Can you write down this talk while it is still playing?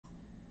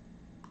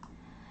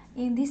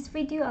In this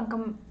video,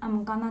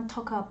 I'm gonna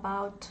talk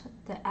about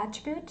the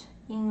attribute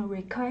in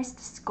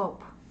request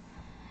scope.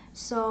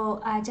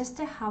 So I just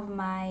have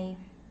my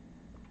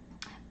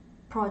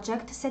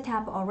project set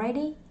up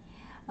already.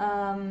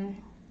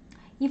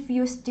 If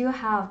you still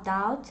have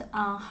doubt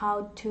on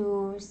how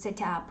to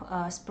set up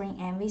a Spring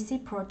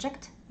MVC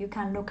project, you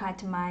can look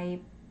at my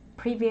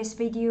previous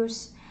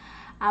videos.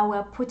 I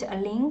will put a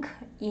link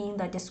in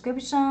the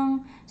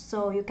description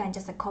so you can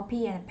just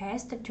copy and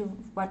paste to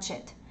watch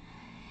it.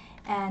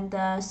 And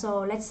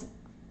so let's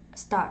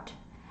start.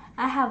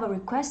 I have a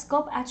request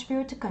scope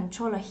attribute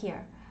controller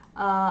here.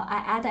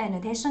 I add an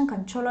annotation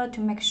controller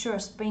to make sure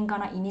Spring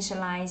gonna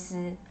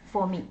initialize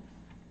for me.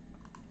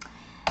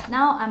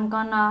 Now I'm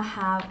gonna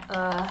have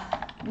a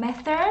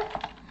method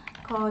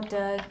called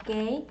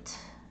get.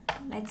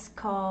 Let's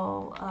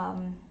call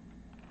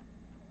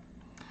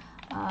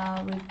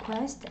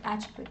request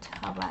attribute.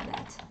 How about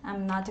that?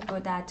 I'm not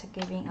good at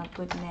giving a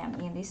good name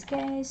in this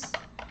case.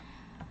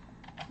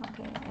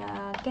 Okay,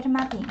 get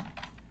mapping.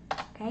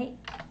 Okay,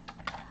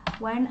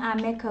 when I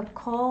make a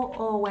call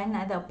or when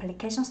the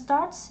application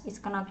starts, it's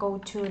gonna go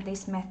to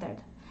this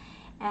method.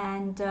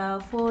 And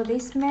for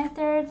this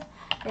method,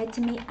 let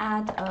me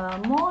add a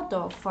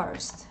model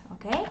first.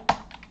 Okay,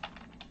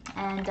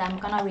 and I'm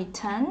gonna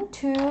return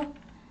to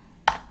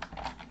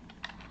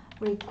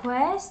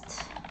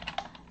request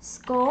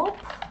scope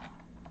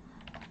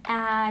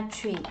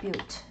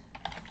attribute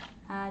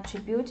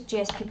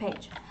JSP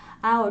page.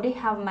 I already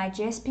have my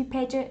JSP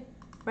page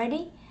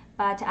ready,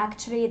 but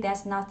actually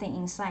there's nothing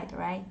inside,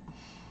 right?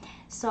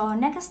 So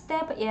next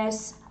step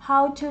is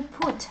how to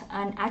put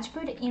an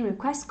attribute in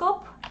request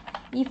scope.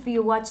 If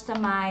you watched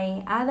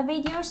my other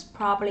videos,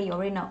 probably you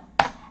already know.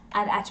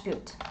 Add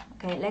attribute.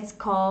 Okay, let's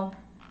call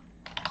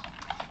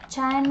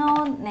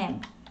channel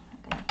name.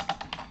 Okay,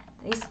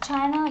 this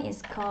channel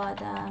is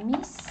called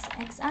Miss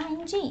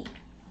XING.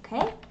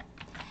 Okay.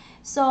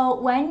 So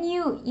when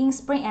you, in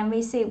Spring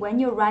MVC, when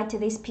you write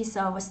this piece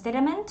of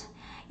statement,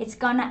 it's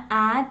gonna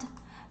add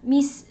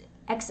Miss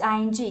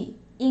XING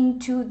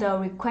into the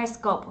request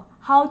scope.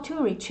 How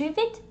to retrieve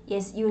it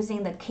is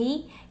using the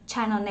key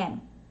channel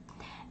name.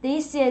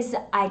 This is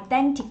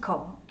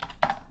identical,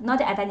 not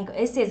identical,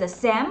 this is the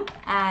same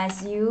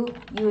as you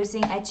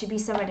using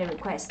HttpServlet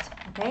request.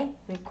 Okay,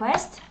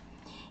 request,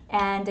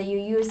 and you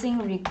using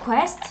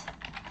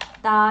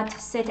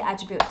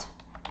request.setAttribute,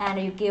 and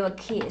you give a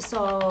key.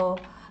 So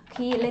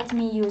key, let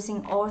me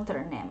using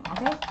author name.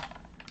 Okay,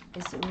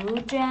 it's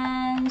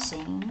Rujuan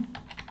Xing.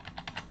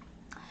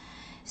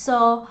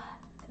 So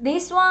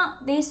this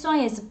one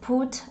is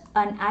put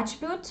an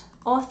attribute,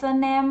 author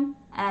name,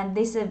 and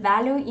this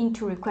value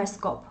into request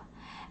scope.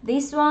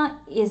 This one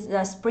is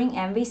the Spring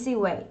MVC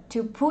way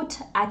to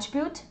put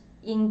attribute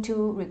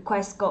into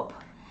request scope.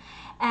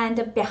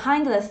 And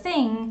behind the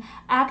thing,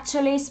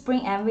 actually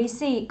Spring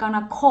MVC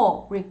gonna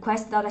call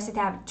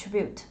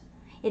request.setAttribute.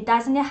 It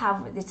doesn't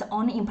have its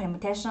own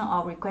implementation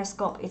of request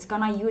scope. It's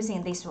gonna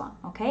using this one.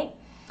 Okay.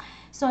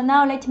 So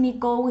now let me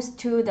go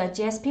to the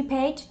JSP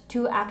page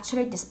to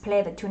actually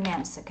display the two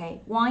names.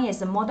 Okay, one is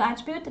the model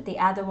attribute, the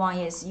other one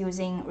is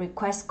using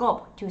request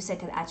scope to set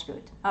the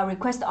attribute,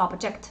 request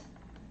object.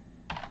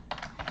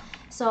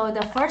 So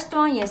the first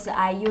one is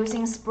I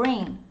using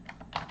Spring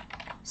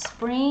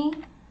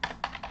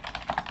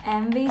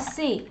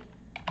MVC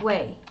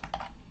way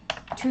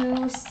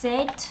to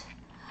set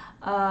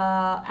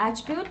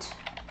attribute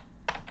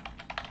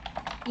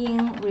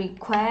in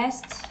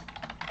request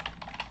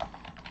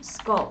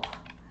scope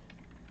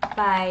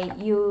by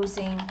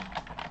using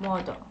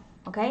model.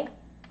 Okay,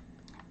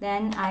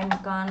 then I'm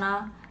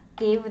gonna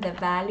give the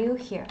value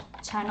here,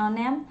 channel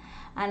name,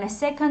 and the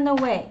second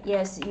way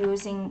is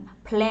using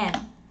plain.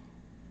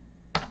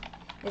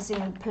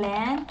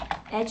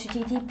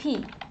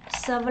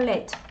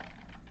 HttpServlet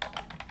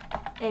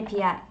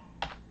API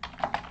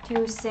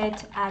to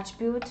set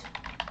attribute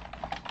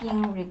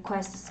in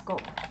request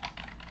scope.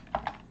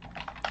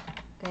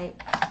 Okay,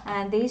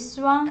 and this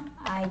one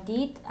I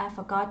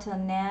forgot the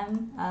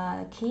name,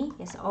 key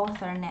is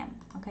author name.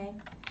 Okay,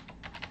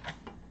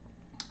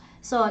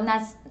 so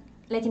let's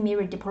let me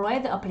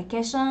redeploy the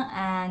application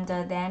and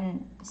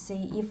then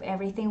see if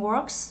everything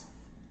works.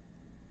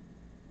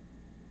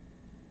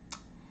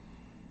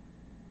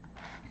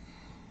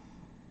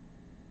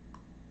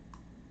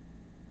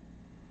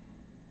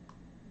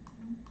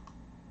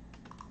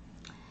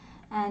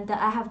 And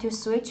I have to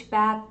switch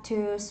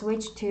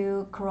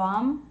to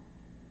Chrome,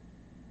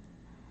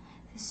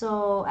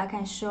 so I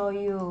can show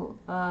you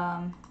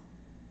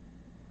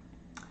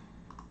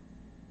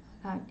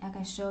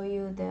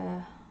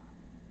the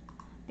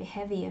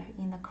behavior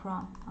in the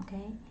Chrome.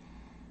 Okay,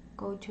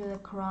 go to the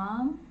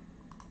Chrome.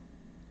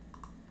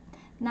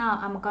 Now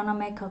I'm gonna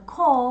make a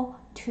call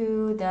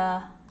to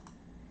the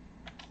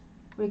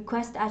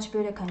request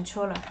attribute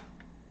controller.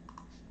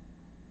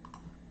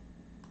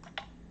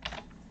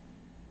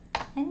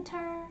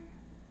 Enter.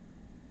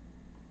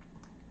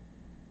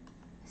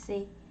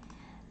 See,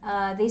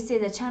 this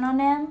is the channel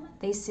name,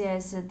 this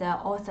is the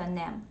author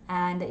name,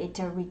 and it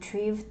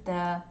retrieved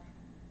the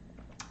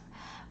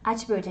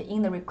attribute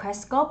in the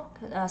request scope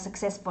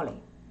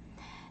successfully.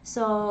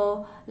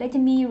 So let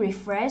me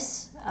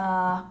refresh,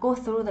 go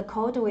through the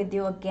code with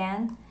you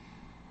again.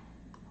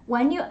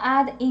 When you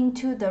add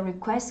into the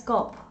request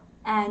scope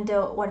and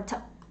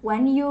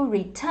when you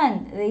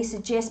return this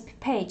JSP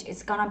page,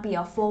 it's gonna be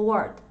a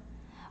forward.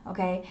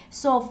 Okay,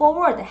 so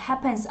forward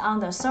happens on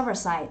the server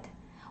side,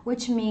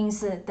 which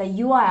means the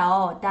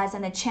URL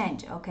doesn't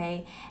change.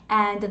 Okay,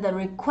 and the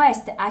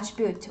request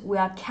attribute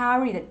will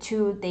carry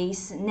to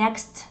this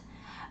next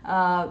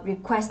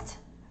request,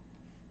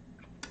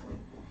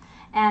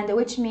 and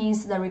which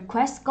means the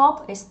request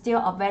scope is still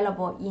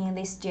available in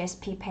this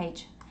JSP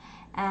page.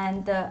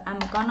 And I'm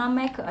gonna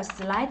make a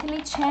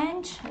slightly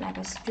change, like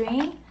a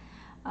string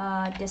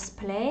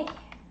display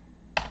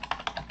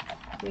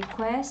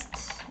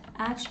request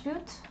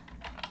attribute,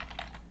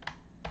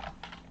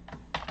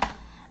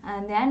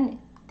 and then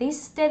this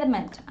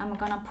statement I'm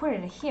gonna put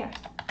it here,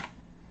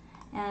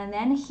 and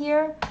then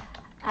here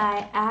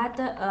I add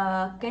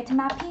a get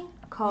mapping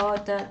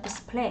called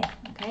display.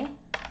 Okay,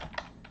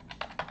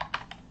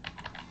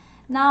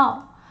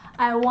 now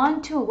I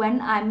want to, when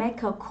I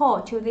make a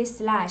call to this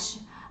slash,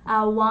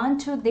 I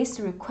want to this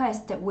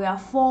request will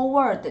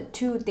forward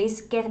to this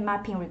get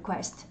mapping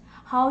request.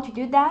 How to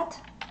do that?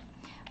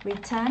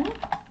 Return,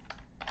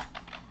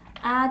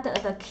 add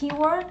the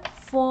keyword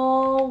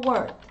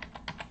forward,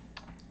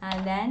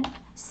 and then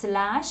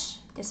slash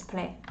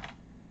display.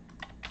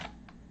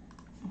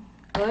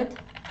 Good.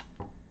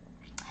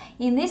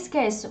 In this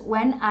case,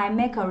 when I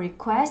make a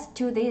request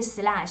to this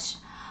slash,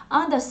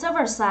 on the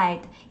server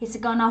side, it's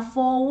gonna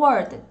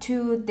forward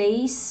to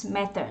this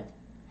method,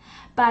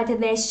 but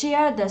they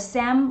share the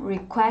same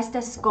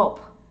request scope,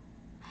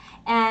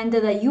 and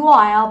the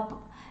URL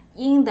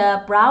in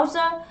the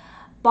browser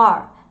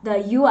bar, the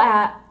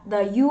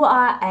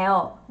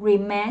URL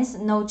remains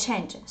no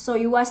change, so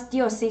you will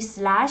still see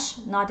slash,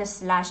 not a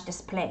slash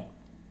display.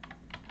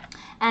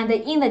 And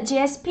in the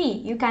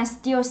JSP, you can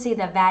still see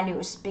the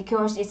values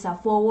because it's a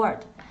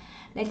forward.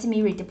 Let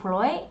me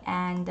redeploy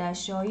and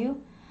show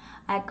you.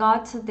 I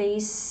got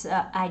this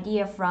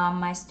idea from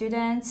my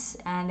students,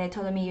 and they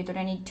told me you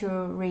don't need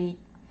to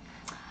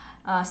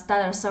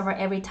start a server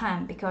every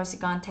time because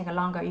it's gonna take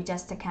longer. You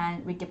just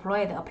can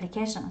redeploy the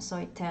application, so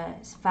it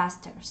is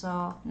faster.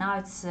 So now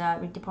it's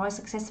redeployed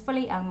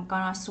successfully. I'm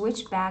gonna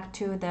switch back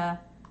to the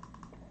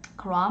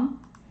Chrome,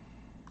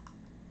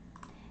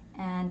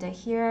 and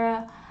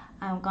here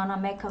I'm gonna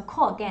make a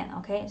call again.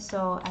 Okay,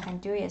 so I can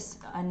do is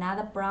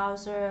another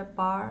browser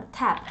bar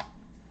tab,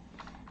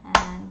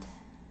 and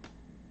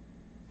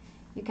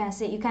you can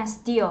see you can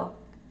still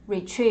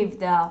retrieve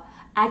the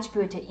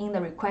attribute in the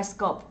request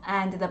scope,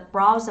 and the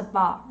browser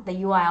bar, the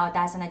URL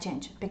doesn't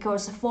change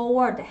because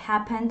forward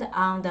happened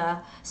on the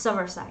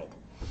server side.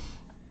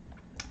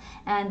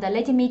 And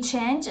let me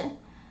change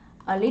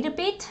a little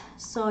bit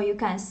so you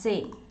can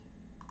see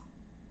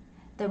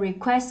the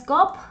request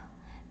scope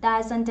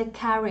doesn't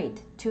carry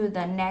it to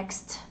the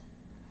next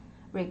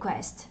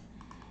request.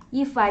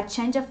 If I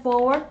change it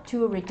forward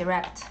to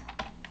redirect,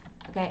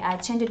 okay, I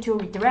change it to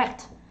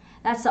redirect.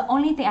 That's the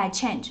only thing I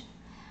change.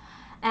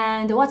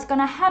 And what's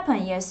gonna happen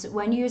is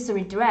when you use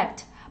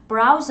redirect,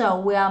 browser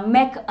will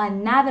make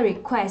another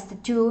request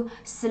to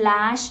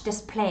slash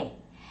display.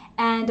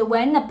 And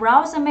when the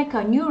browser make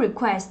a new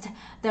request,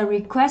 the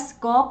request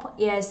scope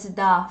is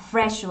the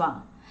fresh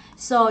one.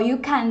 So you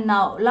can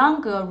no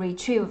longer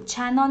retrieve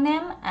channel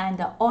name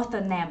and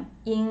author name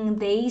in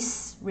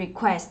this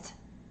request.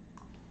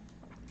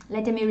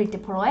 Let me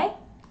redeploy.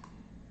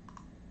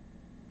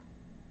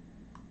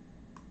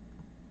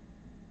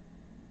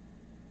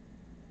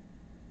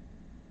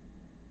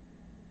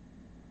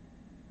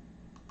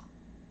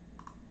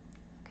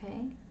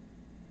 Okay,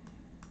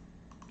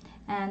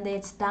 and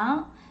it's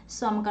done.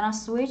 So I'm gonna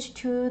switch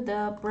to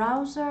the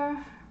browser,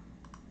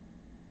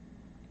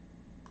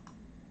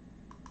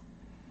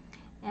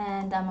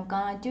 and I'm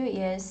gonna do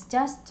is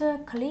just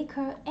click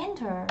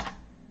enter.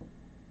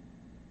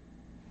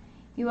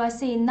 You will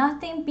see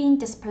nothing being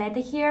displayed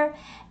here,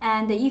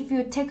 and if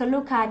you take a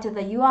look at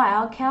the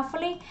URL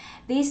carefully,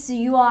 this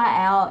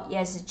URL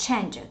is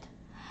changed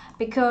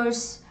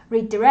because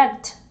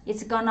redirect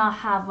is gonna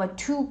have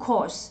two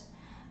calls.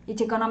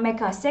 It's gonna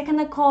make a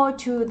second call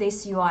to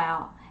this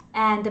URL,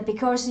 and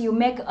because you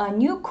make a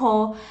new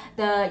call,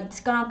 it's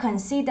gonna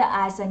consider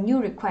as a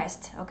new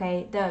request.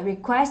 Okay, the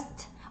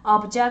request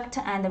object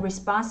and the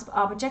response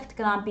object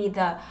gonna be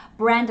the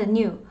brand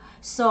new,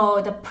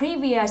 so the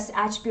previous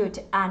attribute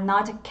are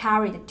not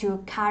carried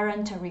to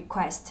current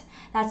request.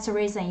 That's the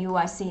reason you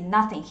will see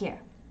nothing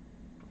here.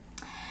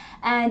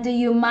 And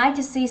you might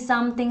see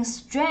something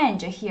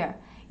strange here.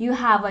 You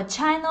have a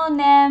channel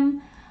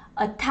name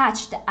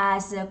attached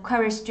as a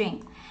query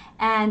string,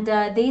 and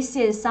this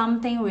is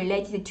something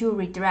related to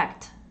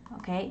redirect.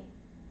 Okay,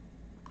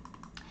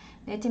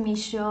 let me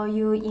show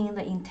you in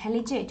the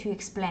IntelliJ to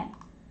explain.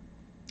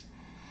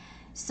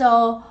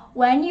 So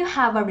when you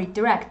have a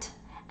redirect,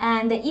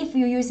 and if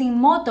you're using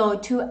model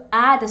to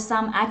add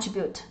some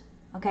attribute,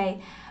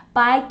 okay,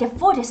 by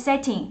default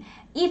setting,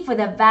 if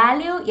the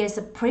value is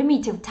a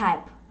primitive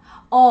type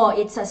or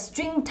it's a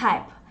string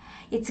type,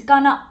 it's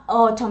gonna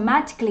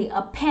automatically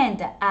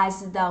append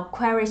as the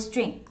query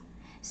string.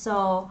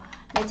 So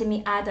let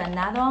me add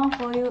another one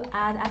for you,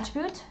 add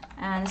attribute,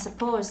 and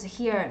suppose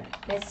here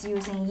let's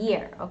using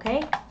year,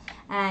 okay?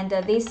 And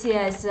this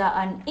is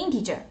an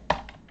integer,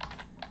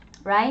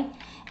 right?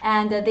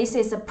 And this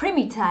is a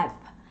primitive type.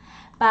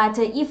 But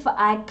if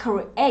I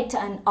create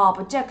an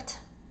object,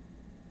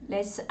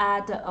 let's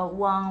add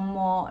one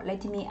more.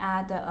 Let me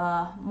add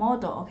a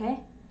model, okay?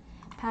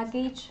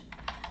 Package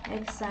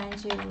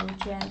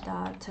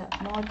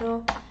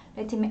extension.model.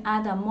 Let me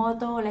add a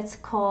model. Let's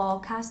call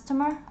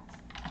customer.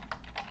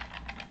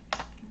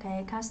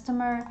 Okay,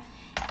 customer,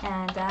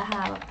 and I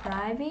have a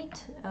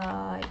private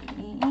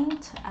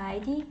int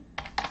ID,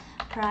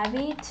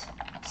 private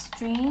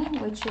string,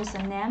 which is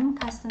a name,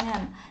 custom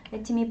name.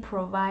 Let me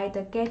provide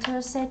the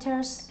getter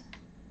setters.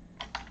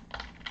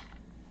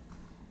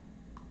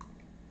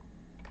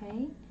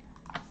 Okay,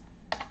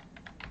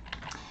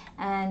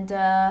 and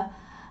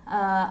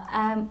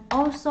I'm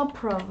also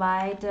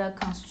provide a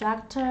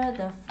constructor.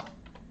 The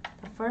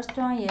first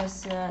one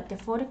is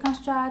default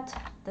construct.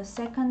 The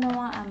second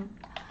one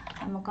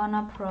I'm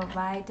gonna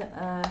provide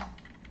a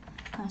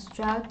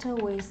constructor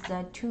with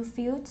 2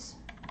 fields.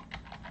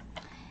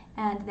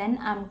 And then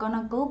I'm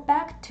gonna go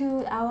back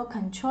to our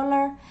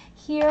controller.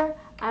 Here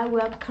I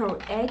will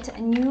create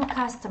a new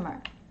customer,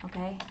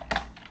 okay?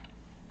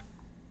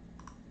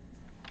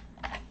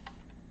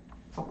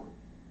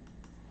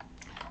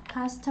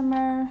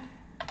 Customer,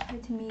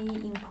 let me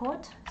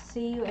import cust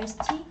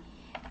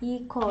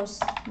equals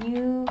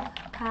new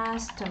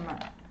customer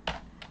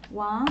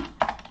 1,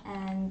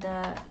 and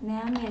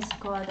name is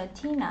called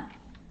Tina.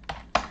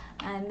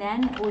 And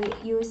then we're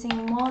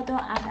using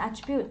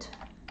model.addAttribute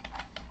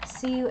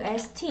cust,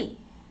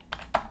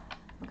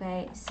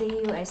 okay,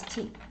 cust.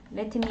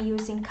 Let me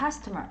using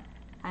customer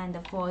and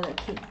for the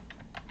key.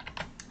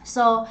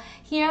 So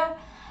here,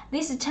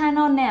 this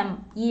channel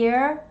name,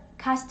 year,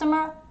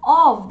 customer,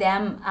 all of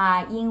them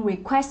are in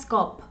request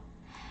scope.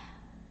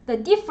 The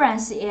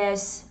difference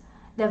is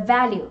the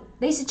value.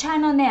 This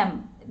channel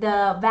name,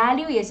 the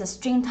value is a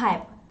string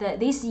type.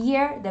 This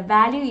year, the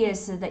value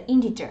is the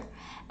integer,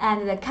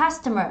 and the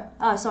customer,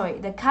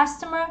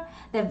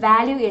 the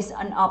value is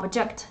an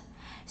object.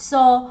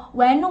 So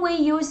when we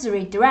use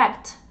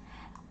redirect,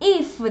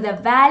 if the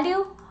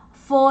value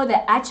for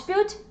the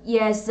attribute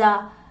is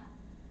a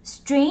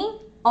string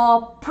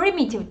or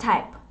primitive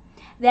type,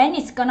 then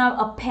it's gonna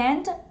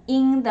append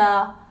in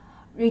the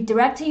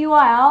redirect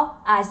URL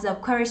as a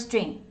query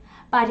string.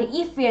 But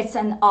if it's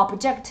an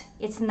object,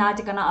 it's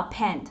not gonna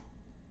append.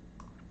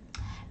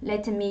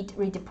 Let me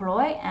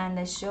redeploy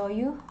and show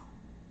you.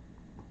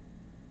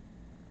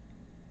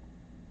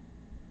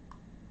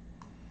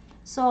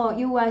 So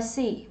you will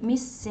see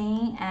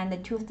missing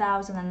and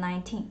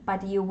 2019,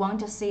 but you want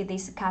to see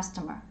this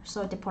customer.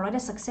 So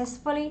deployed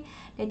successfully.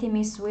 Let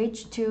me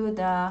switch to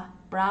the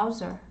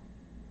browser.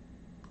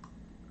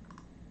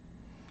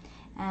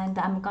 And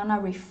I'm gonna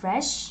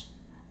refresh,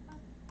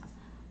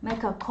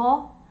 make a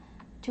call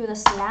to the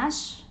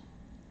slash,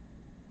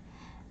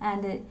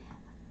 and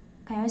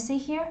can you see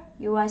here?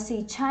 You will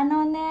see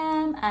channel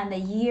name and the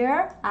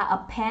year are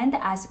appended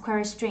as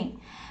query string,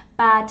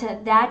 but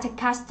that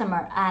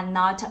customer are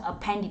not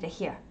appended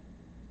here.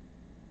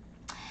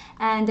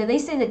 And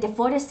this is the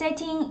default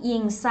setting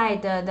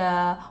inside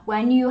the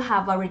when you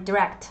have a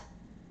redirect.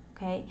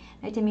 Okay,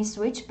 let me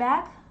switch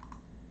back.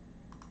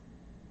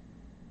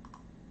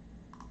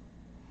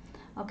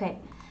 Okay,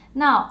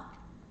 now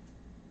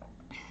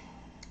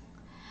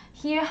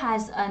here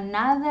has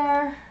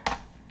another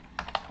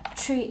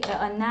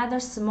another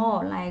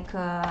small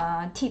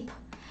tip.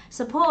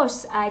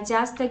 Suppose I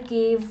just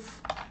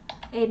give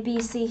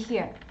ABC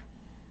here.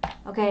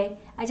 Okay,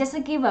 I just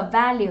give a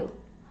value.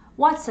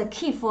 What's the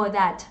key for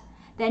that?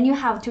 Then you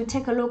have to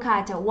take a look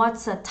at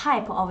what's the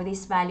type of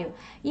this value.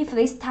 If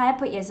this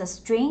type is a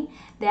string,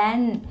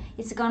 then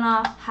it's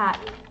gonna have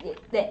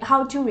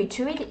how to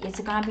retrieve it.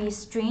 It's gonna be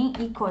string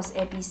equals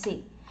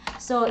ABC.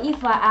 So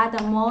if I add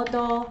a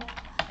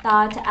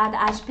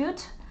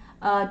model.addAttribute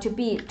to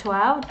be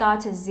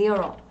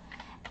 12.0,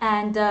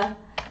 and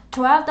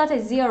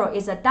 12.0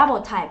 is a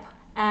double type,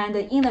 and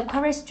in the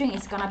query string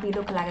it's gonna be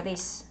look like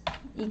this,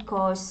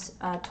 equals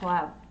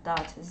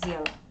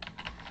 12.0.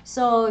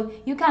 So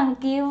you can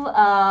give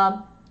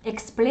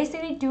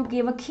explicitly to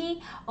give a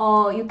key,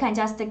 or you can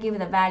just give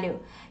the value.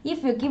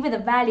 If you give the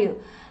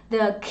value,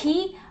 the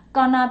key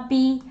gonna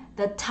be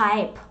the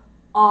type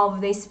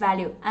of this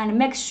value, and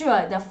make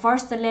sure the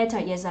first letter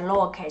is a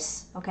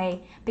lowercase,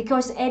 okay?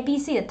 Because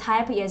ABC, the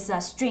type is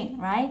a string,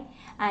 right?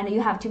 And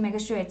you have to make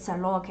sure it's a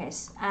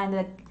lowercase,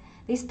 and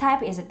this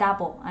type is a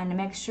double, and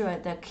make sure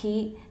the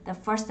key, the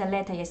first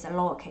letter is a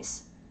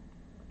lowercase.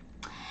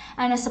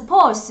 And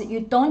suppose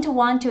you don't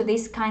want to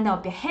this kind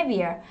of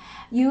behavior,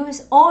 you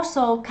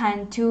also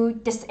can to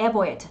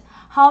disable it.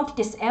 How to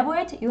disable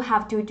it? You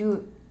have to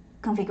do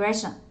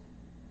configuration.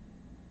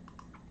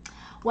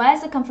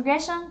 Where's the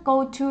configuration?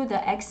 Go to the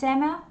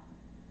XML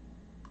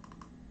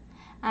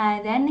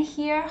And then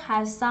here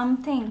has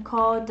something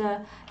called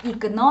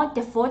ignore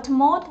default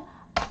mode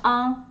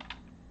on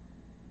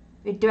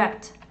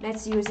redirect.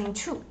 Let's using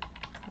true.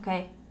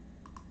 Okay.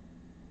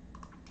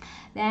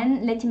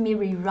 Then let me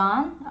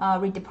rerun,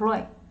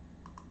 redeploy.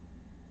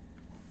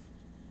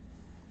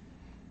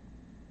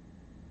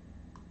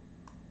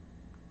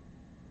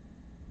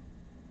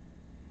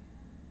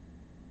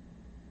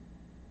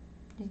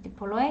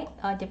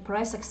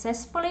 Deploy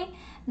successfully.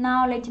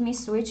 Now let me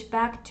switch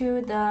back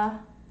to the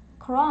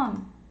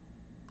Chrome,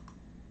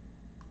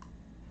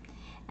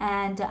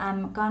 and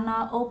I'm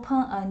gonna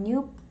open a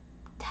new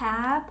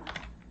tab.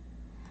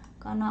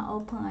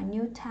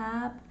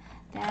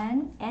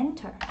 Then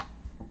enter.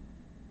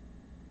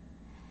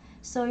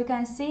 So you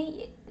can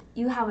see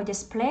you have a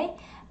display,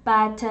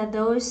 but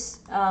those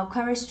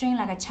query string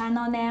like a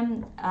channel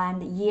name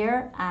and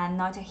year are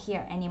not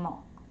here anymore.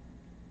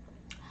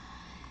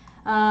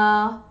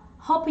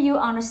 Hope you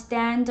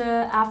understand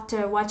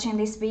after watching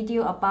this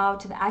video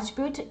about the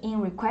attribute in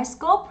request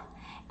scope.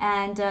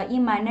 And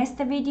in my next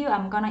video,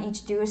 I'm gonna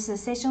introduce the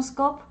session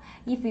scope.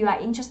 If you are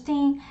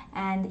interested,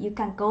 and you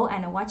can go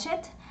and watch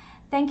it.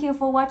 Thank you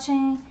for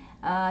watching.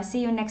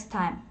 See you next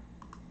time.